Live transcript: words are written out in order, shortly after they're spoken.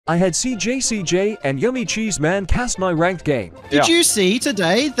I had CJ and Yummy Cheese Man cast my ranked game. Did you see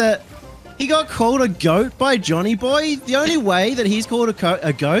today that he got called a goat by Johnny Boy? The only way that he's called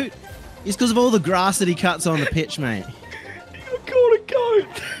a goat is because of all the grass that he cuts on the pitch, mate. He got called a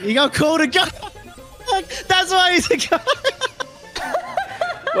goat. He got called a goat. That's why he's a goat.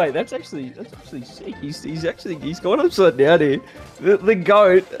 Wait, that's actually sick. He's gone upside down here. The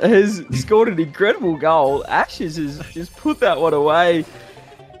goat has scored an incredible goal. Ashes has just put that one away.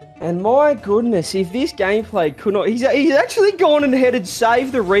 And my goodness, if this gameplay could not... He's actually gone ahead and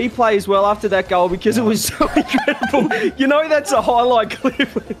saved the replay as well after that goal because it was so incredible. You know that's a highlight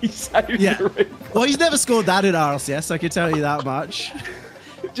clip when he saved the replay. Well, he's never scored that in RLCS, I can tell you that much.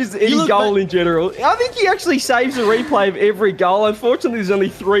 Just any goal in general. I think he actually saves a replay of every goal. Unfortunately, there's only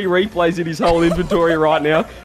 3 replays in his whole inventory right now.